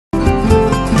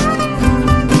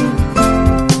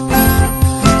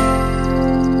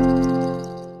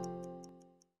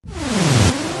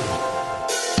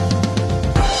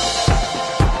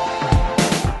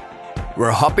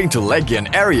hopping to Legian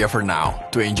area for now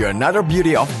to enjoy another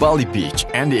beauty of Bali Beach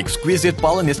and the exquisite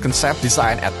Balinese concept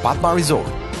design at Padma Resort.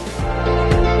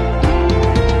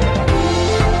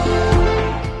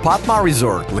 Padma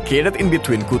Resort located in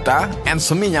between Kuta and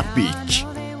Seminyak Beach.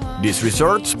 This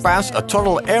resort spans a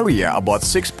total area about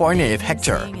 6.8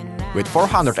 hectares with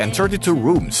 432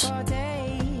 rooms.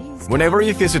 Whenever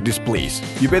you visit this place,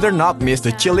 you better not miss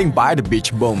the chilling by the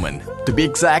beach moment, to be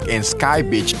exact in Skai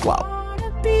Beach Club.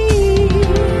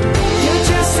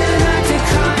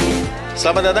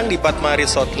 Selamat datang di Padma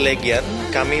Resort Legian.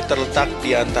 Kami terletak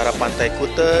di antara Pantai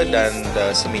Kuta dan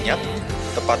Seminyak,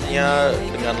 tepatnya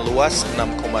dengan luas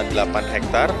 6,8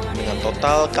 hektar dengan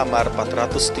total kamar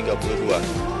 432.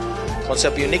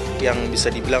 Konsep unik yang bisa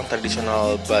dibilang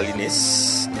tradisional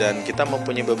Balinese, dan kita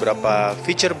mempunyai beberapa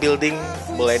feature building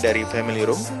mulai dari family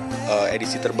room,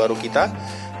 edisi terbaru kita,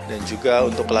 dan juga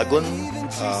untuk lagun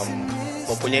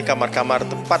mempunyai kamar-kamar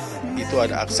tempat itu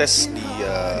ada akses di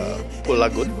pool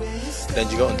lagun, dan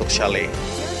juga untuk chalet.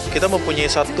 Kita mempunyai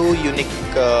satu unique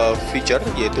feature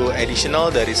yaitu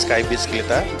additional dari Skai Beach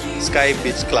kita, Skai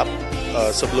Beach Club.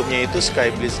 Sebelumnya itu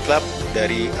Skai Beach Club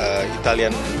dari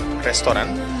Italian restoran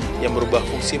yang berubah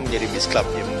fungsi menjadi Beach Club,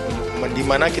 di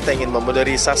mana kita ingin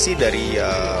memodernisasi dari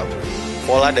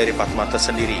pola dari Padma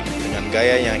tersendiri dengan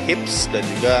gaya yang hips dan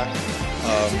juga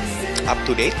up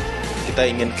to date. Kita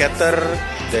ingin cater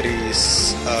dari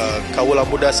kaula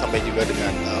muda sampai juga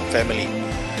dengan family.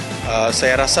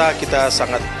 Saya rasa kita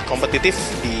sangat kompetitif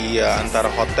di antara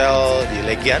hotel di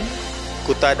Legian,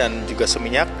 Kuta dan juga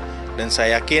Seminyak, dan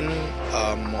saya yakin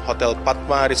Hotel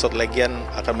Padma Resort Legian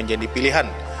akan menjadi pilihan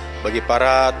bagi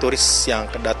para turis yang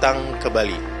datang ke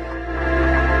Bali.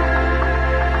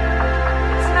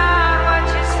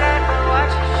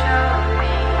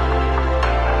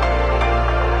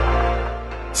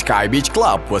 Skai Beach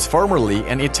Club was formerly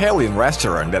an Italian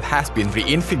restaurant that has been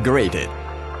reinvigorated.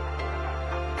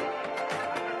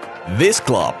 This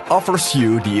club offers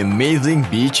you the amazing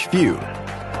beach view.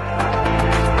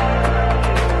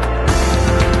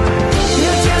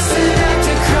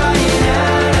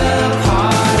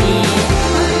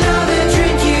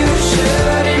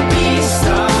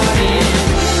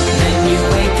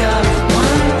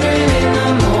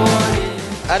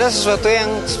 Ada sesuatu yang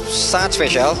sangat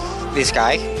spesial di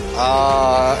Skai.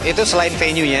 Itu selain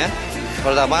venue-nya,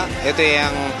 pertama itu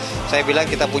yang saya bilang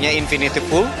kita punya infinity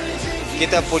pool.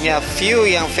 Kita punya view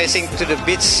yang facing to the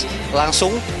beach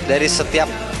langsung dari setiap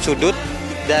sudut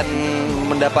dan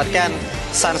mendapatkan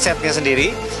sunsetnya sendiri.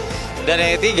 Dan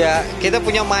yang ketiga, kita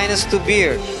punya minus to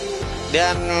beer.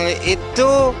 Dan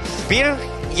itu beer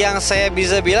yang saya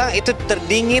bisa bilang itu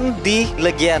terdingin di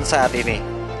Legian saat ini.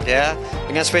 Ya,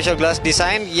 dengan special glass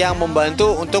design yang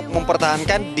membantu untuk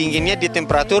mempertahankan dinginnya di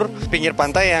temperatur pinggir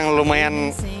pantai yang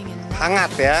lumayan hangat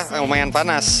ya, lumayan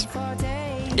panas.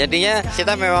 Jadinya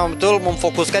kita memang betul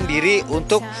memfokuskan diri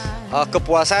untuk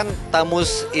kepuasan tamu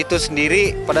itu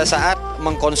sendiri pada saat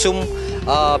mengkonsum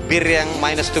bir yang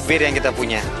minus to beer yang kita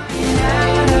punya.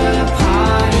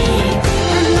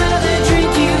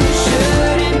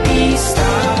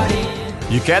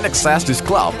 You can access this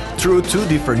club through two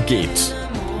different gates.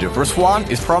 The first one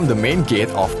is from the main gate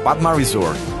of Padma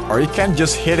Resort, or you can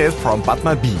just hit it from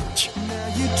Padma Beach.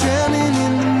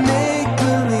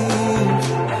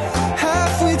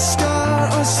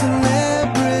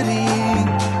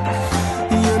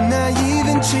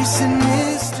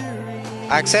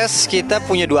 Akses kita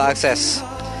punya dua akses.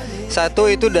 Satu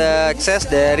itu udah akses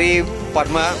dari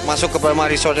Padma masuk ke Padma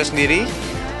Resortnya sendiri,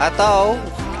 atau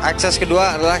akses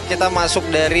kedua adalah kita masuk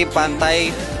dari pantai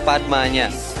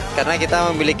Padmanya. Karena kita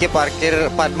memiliki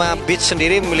parkir Padma Beach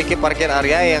sendiri memiliki parkir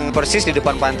area yang persis di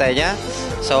depan pantainya.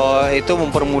 So itu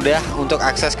mempermudah untuk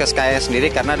akses ke Skai sendiri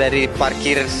karena dari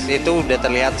parkir itu udah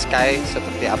terlihat Skai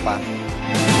seperti apa.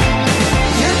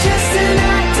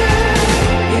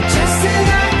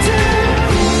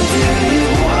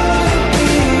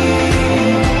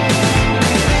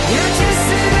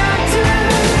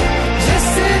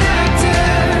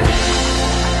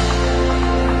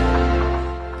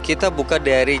 Kita buka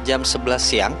dari jam 11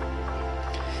 siang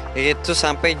itu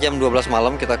sampai jam 12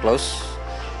 malam kita close.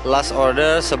 Last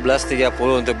order 11.30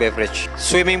 untuk beverage.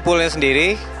 Swimming poolnya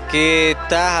sendiri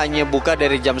kita hanya buka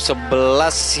dari jam 11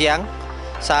 siang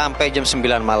sampai jam 9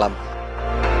 malam.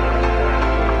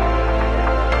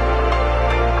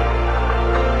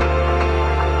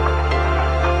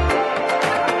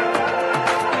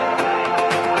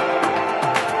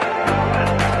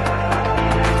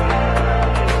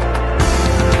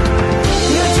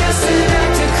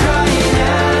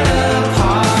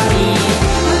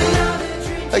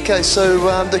 Okay, so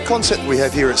the concept we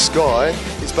have here at Skai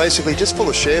is basically just full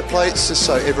of share plates, just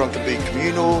so everyone can be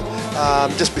communal,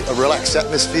 just a relaxed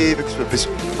atmosphere because we're just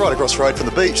right across the road from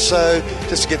the beach. So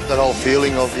just to get that whole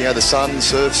feeling of the sun,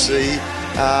 surf, sea,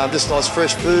 just nice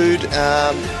fresh food,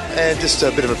 and just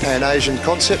a bit of a Pan-Asian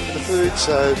concept for the food.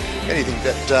 So anything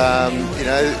that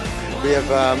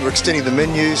we're extending the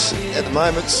menus at the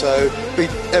moment, so we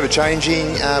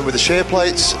ever-changing with the share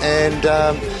plates. And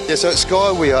so at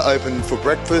Skai we are open for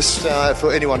breakfast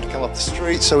for anyone to come up the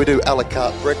street. So we do a la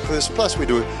carte breakfast, plus we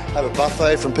do have a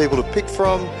buffet from people to pick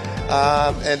from,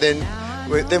 and then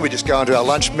we just go into our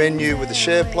lunch menu with the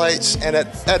share plates, and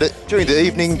during the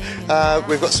evening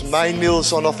we've got some main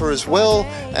meals on offer as well,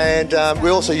 and we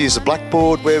also use the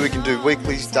blackboard where we can do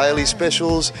weekly, daily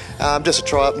specials, just to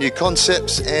try up new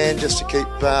concepts and just to keep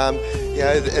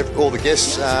all the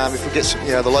guests, if we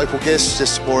get the local guests,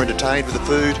 just more entertained with the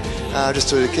food, just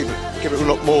to keep it a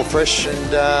lot more fresh and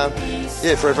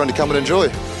for everyone to come and enjoy.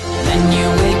 Then you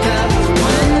wake up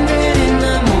wondering in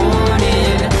the morning.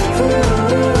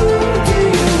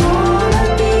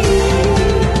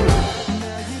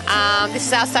 This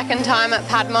is our second time at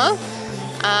Padma.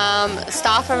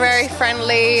 Staff are very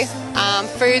friendly,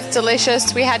 food's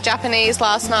delicious. We had Japanese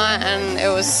last night and it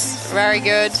was very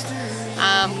good.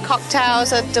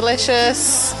 Cocktails are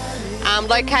delicious.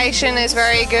 Location is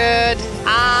very good.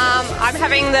 I'm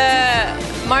having the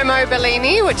Momo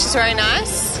Bellini, which is very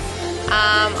nice.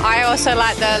 I also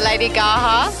like the Lady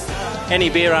Gaha. Any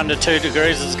beer under 2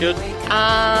 degrees is good.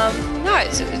 No,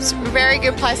 it's a very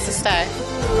good place to stay.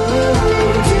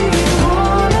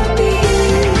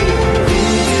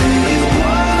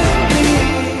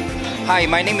 Hi,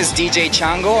 my name is DJ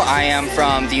Chango. I am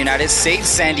from the United States,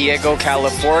 San Diego,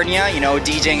 California.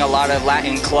 DJing a lot of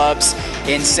Latin clubs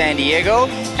in San Diego.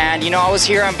 And I was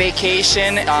here on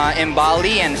vacation in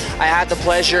Bali, and I had the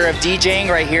pleasure of DJing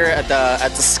right here at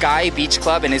the Skai Beach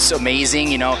Club, and it's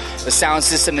amazing. The sound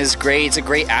system is great. It's a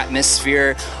great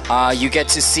atmosphere. You get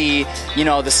to see,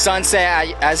 the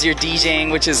sunset as you're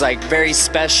DJing, which is like very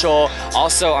special.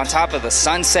 Also, on top of the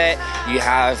sunset, you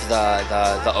have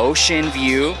the ocean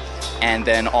view. And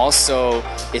then also,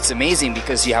 it's amazing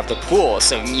because you have the pool.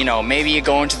 So, maybe you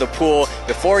go into the pool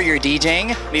before you're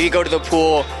DJing. Maybe you go to the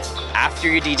pool after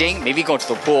you're DJing. Maybe you go to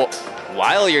the pool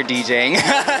while you're DJing.